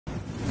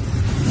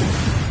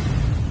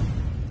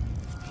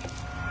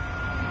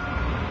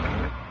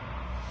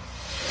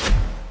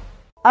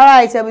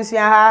Alright, abusia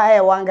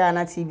ha one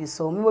Ghana TV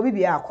so me obi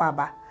bia akwa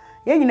aba.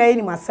 Ye nyina ye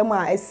ni masem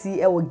a asi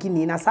e wo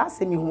Guinea na sa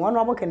asemi hu ono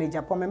aboka na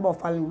Agyapong member of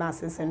parliament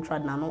central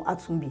na no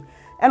atumbi.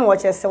 En wo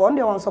che se won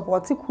de won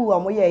support ku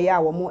omo ye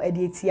ya wo mo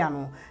ade eti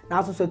ano.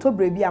 Na so so to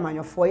bre bi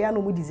amanyofo ya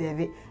no mu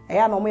deserve. E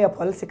ya no mo ye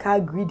political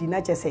greedy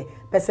na che se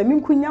pese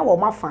minkunya wo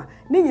mafa.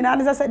 Ni nyina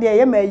de se de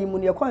ye mayi mu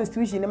ne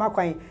constitution ne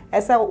makwan.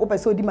 E se wo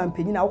pese odi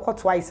mampanyi na wo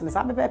twice na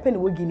sa pepe ne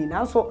wo Guinea.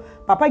 Na so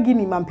papa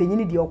Guinea mampanyi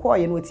ni de okọ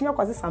ye no otinya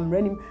kwase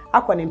samranim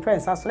akọ ne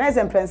prince aso na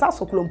eze prince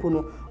aso klompo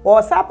no.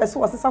 Wo sa pese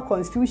wo sesa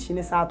constitution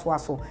ne sa ato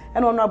aso. E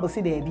no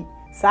abosi de bi.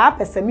 Saa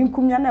pese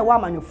minkumnya na wa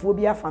amanyofo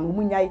bi afa no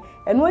munyai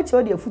eno achi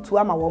o de afutu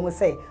ama wo mo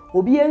se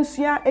obi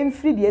ensua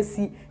emfiri de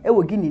asi e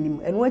wo Guinea nim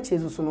eno achi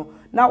ezuso no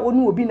na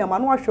onu obi na ma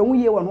no ahwe hu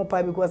ye won ho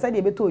pa because say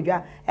de beto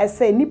odwa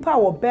ese nipa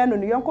wo be no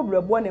yonko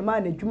brebo na ma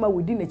na dwuma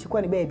wodi na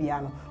chikwa ne ba bia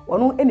no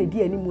ono ene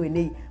di animu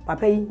enei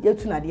papa yi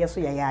yetu na de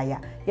so ya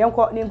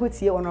yenko ne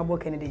nkotie won abo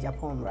Kennedy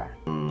Agyapong ra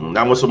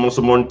na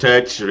mo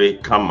ntachire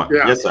kama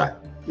yes sir.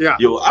 Yeah.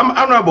 Yo, I'm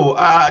honorable.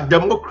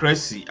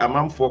 Democracy.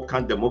 I'm for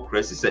can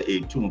democracy say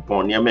a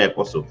tumpon near me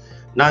also.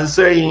 Now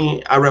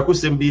saying I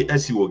request be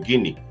as you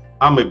Guinea.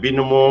 I'm a bit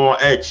more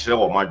edge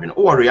or margin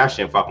or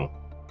reaction for.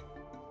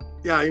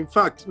 Yeah, in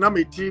fact, na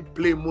me ti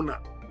play muna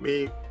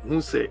me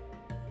who say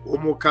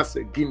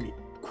Omokase Guinea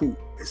coup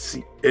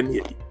si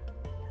any.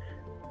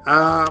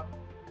 I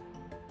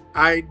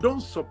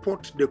don't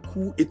support the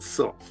coup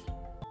itself,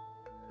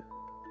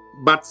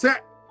 but say.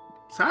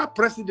 Sir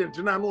President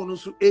na no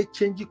so a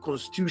change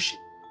constitution.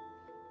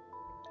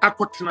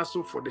 Akotena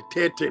so for the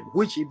third term,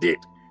 which he did.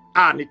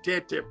 The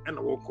third term and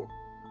a walk.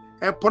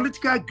 A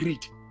political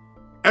greed.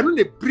 And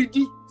the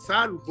greedy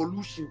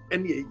revolution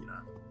any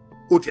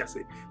what I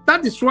say.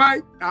 That is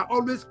why I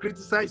always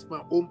criticize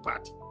my own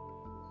party.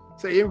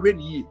 Say when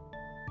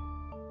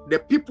the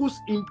people's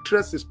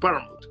interest is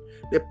paramount.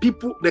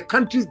 The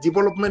country's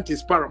development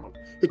is paramount.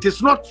 It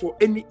is not for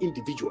any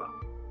individual.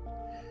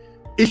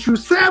 It should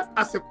serve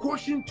as a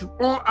caution to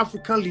all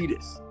African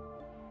leaders,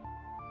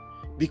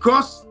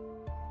 because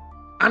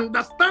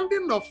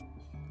understanding of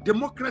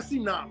democracy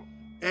now,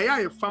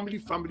 a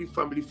family,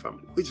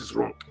 which is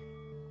wrong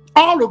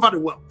all over the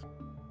world.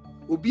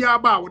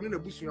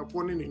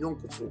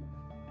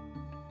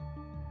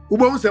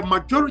 The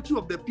majority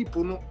of the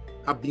people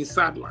have been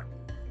sidelined.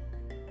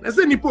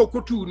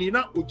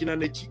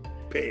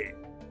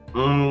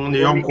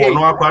 The uncle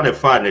no akwa the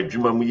fan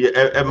adwuma mu ye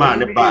e ma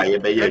ne ba ye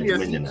be ye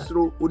adwuma nyina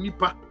so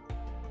onipa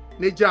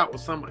neja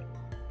osama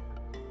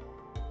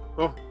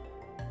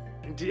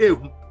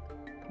nti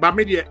but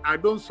media I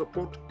don't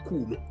support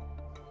coup,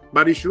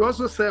 but it should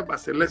also serve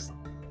as a lesson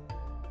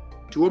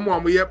to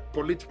omo ye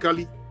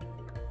politically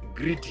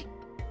greedy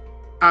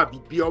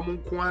bibia omo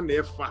nko an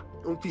efa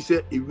onfi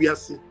se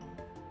ewiase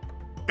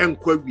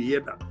enkwa wiye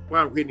da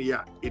wa hwene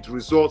ya it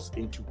results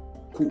into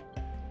coup.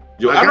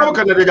 Yo, I know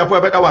Kennedy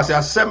Agyapong was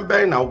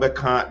assemble now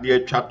beka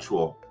the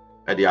chatwo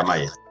e de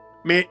amaye.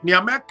 Me ni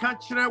America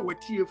kire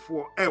wetie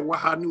for wa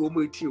ha ni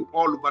omo etie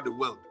all over the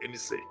world and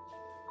say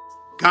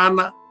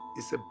Ghana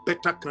is a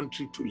better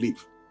country to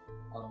live.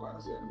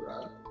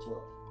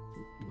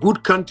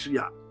 Good country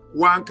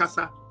one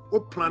kasa o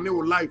plan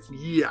your life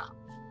year.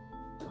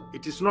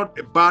 It is not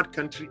a bad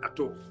country at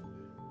all.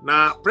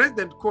 Now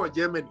President call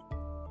Germany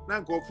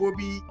na go for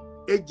bi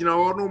ejina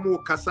ono mo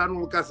kasa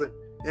no kasa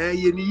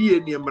ye ni ye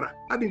ni mra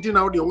adinti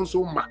na wo de won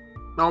so ma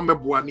na wo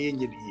meboa na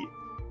enye ni ye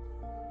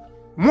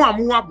mo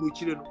amu wa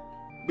brochire no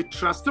be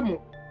trust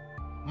mo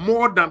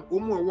more than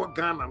omo wo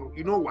Ghana no.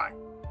 You know why?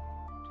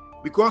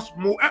 Because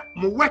mo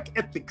work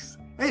ethics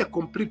are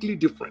completely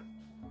different.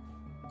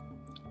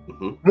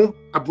 Mo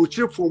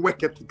abrochire for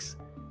work ethics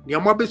ni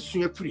amu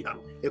abesua free han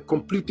a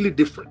completely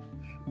different.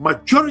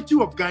 Majority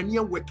of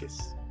Ghanaian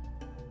workers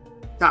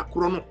ta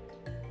krono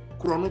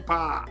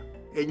pa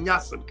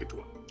enyasem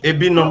ketwa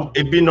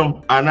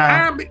Ebinom,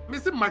 ana.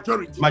 Mr.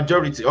 Majority.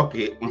 Majority,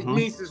 okay. It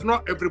means it's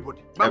not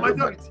everybody, but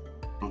majority.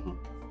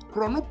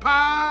 Chrono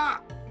pa.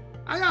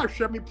 I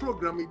share my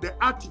program with the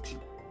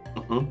attitude.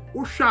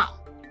 Usha.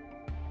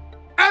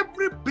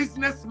 Every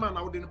businessman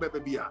out in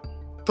Babia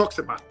talks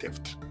about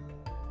theft.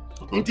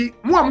 Inti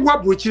mo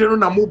amwa brochire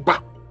na mo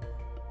ba.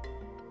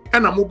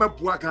 And na mo ba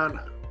bua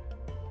Ghana.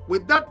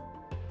 With that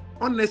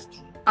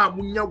honesty,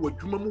 amunya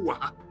wadwuma mu wa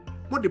ha.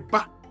 Mo de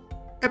ba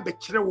I'm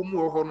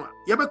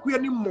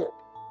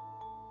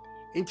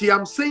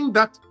saying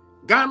that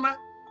Ghana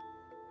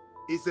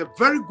is a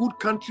very good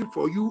country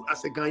for you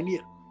as a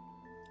Ghanaian.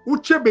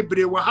 Uche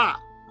bebre waha.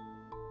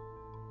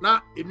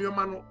 Na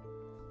enyomano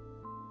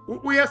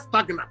we are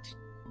stagnant.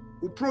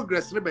 We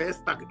progress never is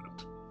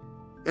stagnant.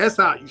 Yes,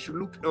 sir, you should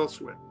look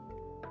elsewhere.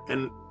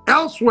 And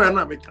elsewhere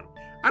na mekan.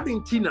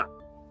 Argentina,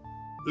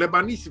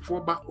 Lebanese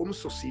for ba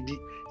succeed.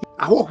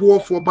 Aho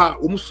for ba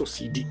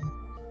succeed.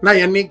 Na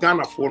yene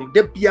Ghana for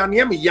de bia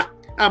na me ya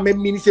me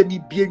mini se bi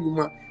bia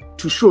nyuma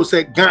to show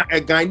say a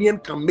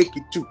Ghanaian can make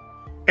it too.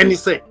 And he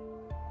said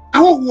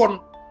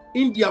one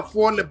India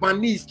for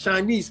Lebanese,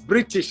 Chinese,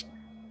 British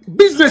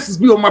businesses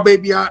be on my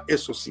baby a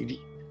succeed.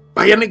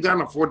 But yene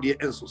Ghana for the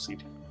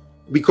succeed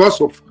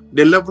because of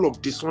the level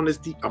of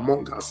dishonesty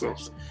among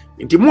ourselves.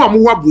 Inti mo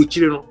amuwa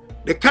buchire no,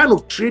 the kind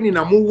of training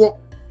amuwa,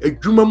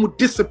 adwuma mu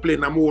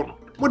discipline amuwa no,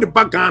 mo de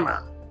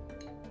bagana,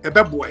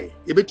 ebeboy,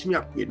 ebetimi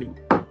akwenim.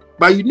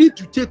 But you need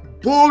to take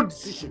bold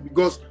decision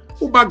because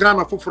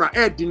ubagana for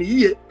in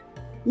here,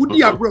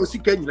 udi abro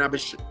sika nyina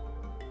behye.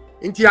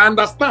 Inti I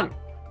understand.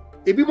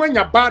 Ebi man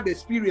ya bad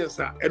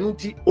experience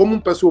enunti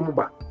omu pese omu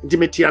ba. Inti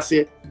meti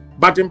ase,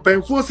 but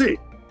mpanfo say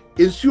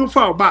ensuo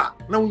fa ba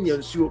na wonya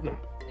ensuo no.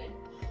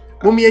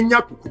 Momi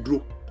enya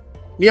kukudro.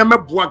 Ni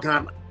ameboa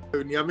Ghana.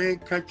 Ni ame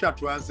kan twa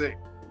to ase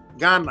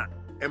Ghana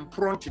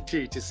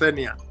emprontity te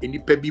senia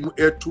enipa bi mu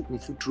etu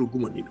mfuturo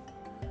gumani no.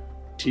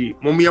 Ti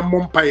momi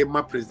emompa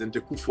ma president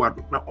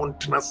Kufuado na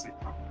ontnase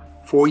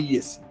 4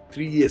 years,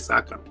 3 years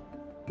aka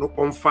no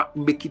onfa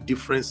make a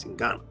difference in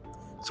Ghana.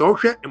 So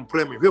okay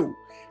employment we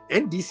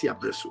NDC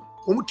abreso.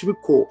 Omu tibi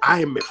call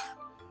IMF.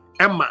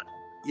 Emma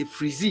e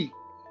freeze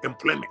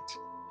employment.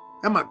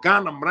 Emma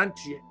Ghana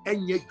mrantie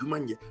enye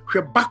dwumanye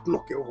hwe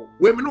backlog e ho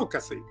we me no ka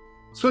say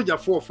soldier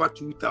for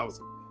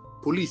 2,000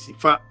 police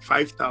for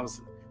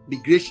 5,000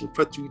 migration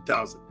for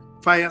 2,000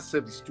 fire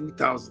service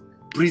 2,000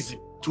 prison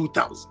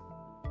 2,000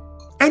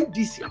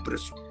 NDC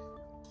apreso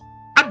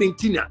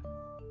abentina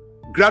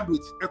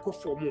graduates eco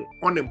form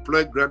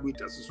unemployed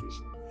graduate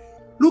association.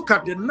 Look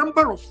at the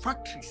number of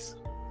factories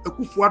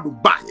Ekufuado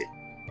buy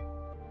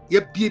ye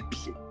bie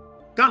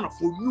Ghana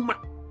for human.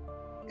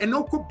 And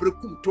oko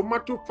brekum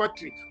tomato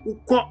factory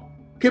uko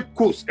Cape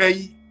Coast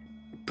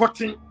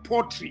potting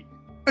poultry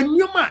and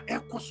yuma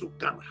ekoso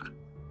Ghana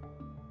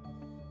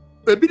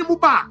ebi mu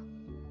ba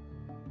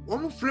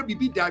omu frɛ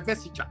bibi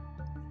diversity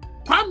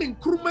Kwame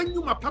Nkrumah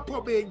nyuma papa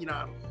obe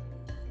nyina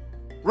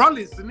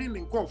Rollins ni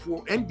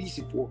nkofo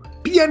NDC po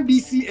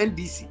PNDC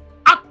NDC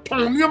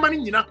aton nyuma ni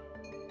nyina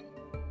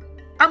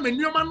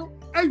amenyuma no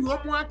ayu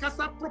omu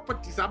akasa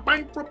properties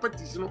buying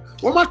properties no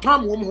omu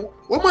atom omu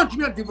omu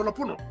antumi develop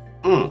no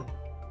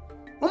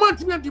Oman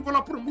to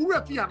develop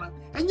Murafiana,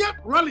 and yet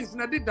Rollins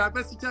na did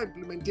diversity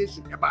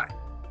implementation.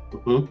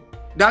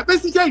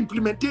 Diversity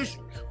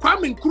implementation.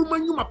 Kwame Nkrumah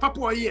nyuma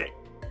papa here.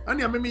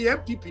 And I mean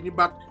NPP ni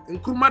but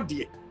Nkrumah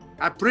die.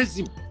 I praise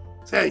him.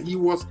 Say he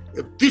was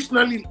a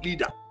visionary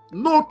leader.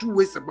 No two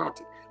ways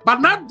about it. But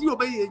not the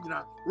obey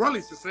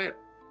Rollins said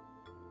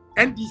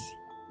NDC.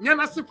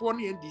 Nyana se for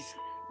ni NDC.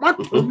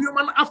 What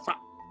human afa.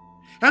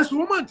 And so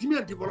woman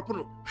to develop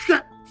no.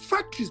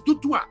 Factories do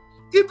to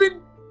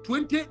even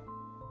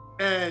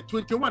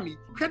 2021,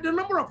 had the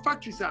number of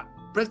factories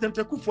President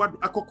Kufuado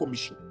Ako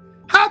Commission.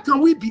 How can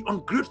we be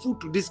ungrateful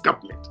to this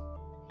government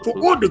for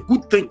all the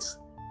good things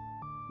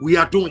we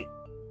are doing?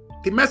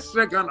 The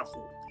message Ghana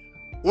for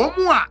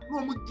Omwa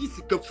no mu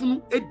gisi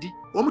kafunu edi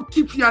omu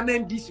tipia na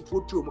ndisi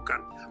for tu omu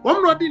kan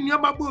omu no de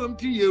niama bo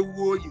mti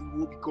yewo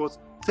because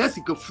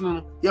sesi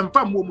kafunu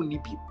yempa mo mu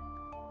nibi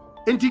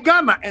enti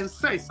Ghana and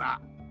says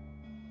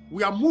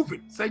we are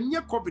moving say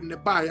nye covid ne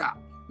ba ya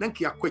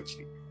nanki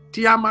akwachiri.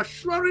 I'm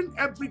assuring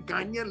every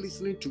Ghanaian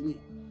listening to me.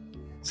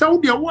 So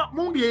they want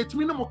money to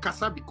me no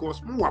kasa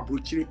because more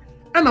abrochiri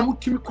and I'm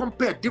to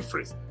compare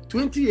difference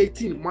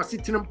 2018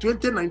 masitinum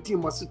 2019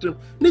 masitinum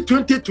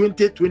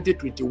 2020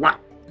 2021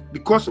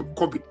 because of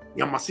COVID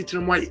ya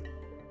masitinum why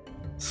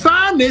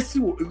sa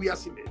nesi wo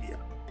ewiase media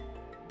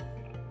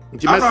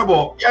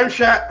Honorable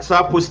yansha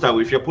sa poster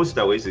we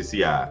poster we see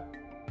here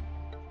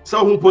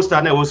so who poster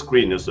na wo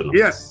screen so no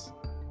yes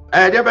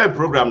there be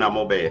program na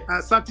mo be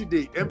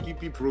Saturday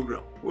MPP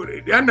program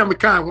and I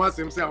can once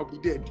him say I'll be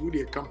there to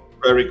they come.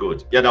 Very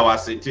good. Yeah, that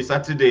was it.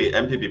 Saturday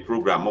MPP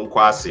program on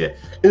kwase.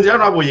 In the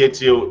honorable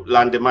yetio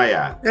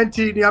Landemaya. And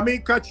the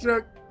American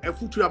culture a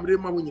future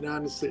American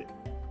when say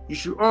you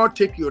should all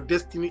take your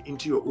destiny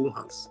into your own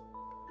hands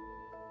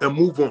and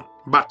move on.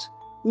 But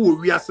who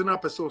we are sending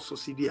up a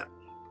society,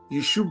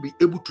 you should be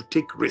able to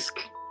take risk.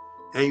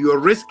 And your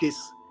risk is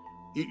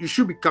you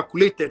should be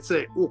calculated,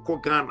 say, oh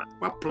Ghana,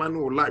 what plan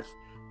your life?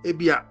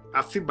 Ebia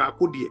afiba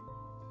kodie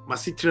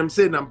masitrem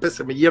say na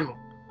mpese me yeno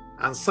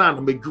ansa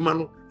na medwuma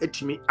no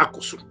etimi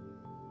akoso.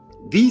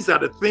 These are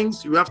the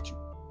things you have to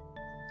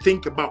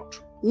think about.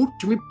 Who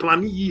to me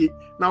plan ye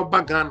now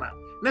bagana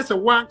na se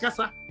wan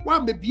kasa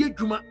wan be bie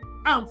dwuma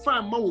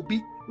amfa ma obi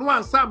no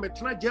ansa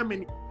metena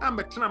Germany am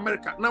metena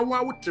America na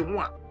wa wote ho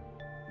a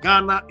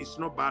Ghana is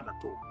not bad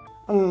at all.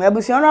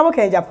 Ebusion rabo ke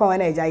Agyapong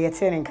na eja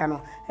yete nka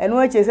no eno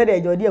ache se de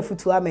ejodi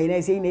afutu ama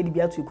na se na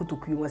dibia to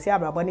ikutuku mo se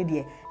abrabo ne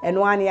de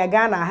eno ane ya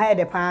Ghana ha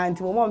de pa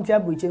nti mo mti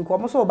abruche nko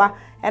mo so ba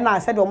na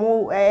se de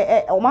mo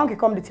man ke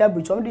come de ti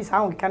abruche mo di sa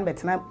hon kan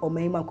betena o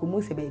mai ma ko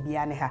mu se ba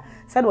bia ne ha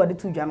se de wode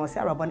tu dwa no se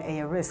abrabo ne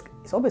e risk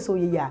so be so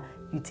ye ya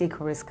you take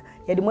risk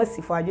ye de mo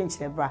sifo adwen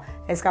kire bra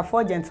eska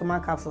for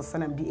gentleman capsule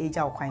sanam di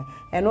eja okwan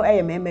eno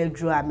mema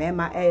dru a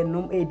mema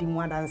enom edi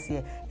mu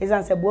adanse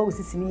ezan se bo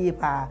osisi ni ye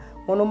pa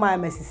wono ma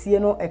masisie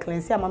no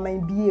eklensia mama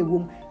bi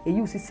ewom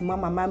eyi usisi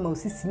mama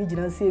usisi ni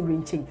gina se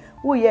renchen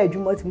wo ye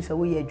adwuma timi so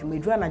wo ye adwuma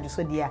edura na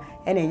dwoso de a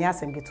ena enya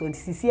asem keto nti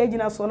sisi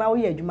agina so na wo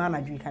ye adwuma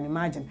na dwu can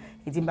imagine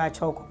edi ba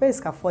chaw ko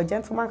peska for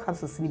gentleman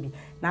capsules ni bi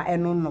na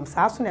eno nom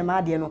saa so na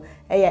ma de no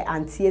eye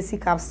anti-acid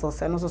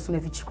capsules eno so na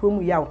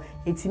fichikromu yawo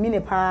etimi ne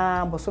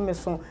pa boso me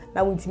so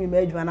na wontimi ma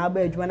adwuma na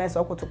ba adwuma na se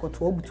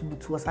okotokoto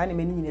obutubutu saa ne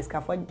mani nyine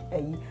ska for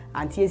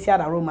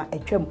anti-acid aroma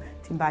atwam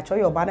timba chaw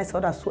your ba na se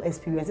oda so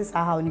experiences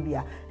how ni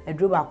bia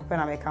edro ba ko pe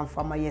na me kan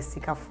fama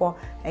yesika for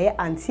eye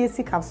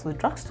anti-acid capsule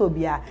drugstore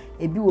bia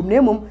ebi wom na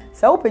emom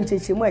se wo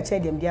penchechemu a che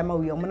dem dia ma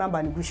wi omo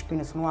number ne gu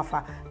screen so no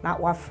wafa na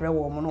wafrɛ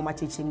wo omo no ma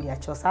chechem dia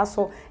cho saa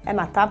so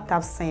na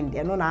tap send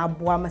eno na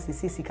aboa ma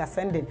sika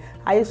sending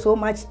aye so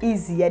much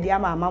easy ye dia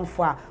ma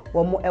amamfo a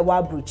wo mo ewa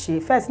abrochi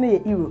first na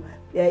ye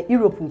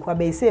Europe nkwa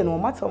be say no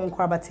matter on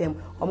kwa batem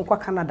omkwa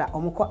Canada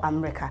omkwa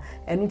America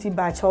enu ti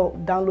ba cho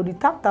download the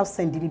tap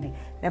send bi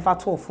never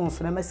to phone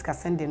so na masika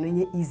send no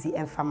nye easy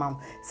and famam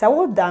say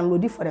wo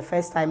download it for the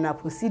first time na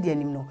proceed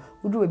anim no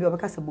udu we bi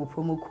obeka say bo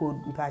promo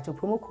code ba cho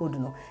promo code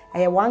no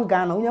eye 1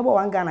 Ghana unya bo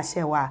 1 Ghana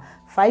share wa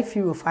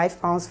 €5 £5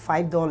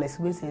 $5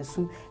 we say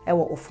su e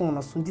wo phone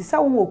no so di say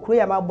wo kuro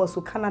ya ma boss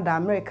so Canada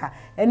America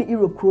any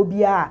Europe kuro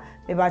bia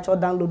e ba cho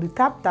download the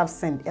tap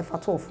send e fa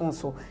to phone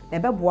so na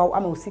be boa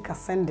ama usika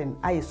sending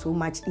aye so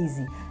much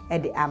easy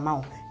at the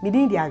amount.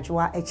 Midin di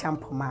ajwa e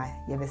champoma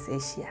ye be se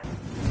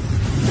hia.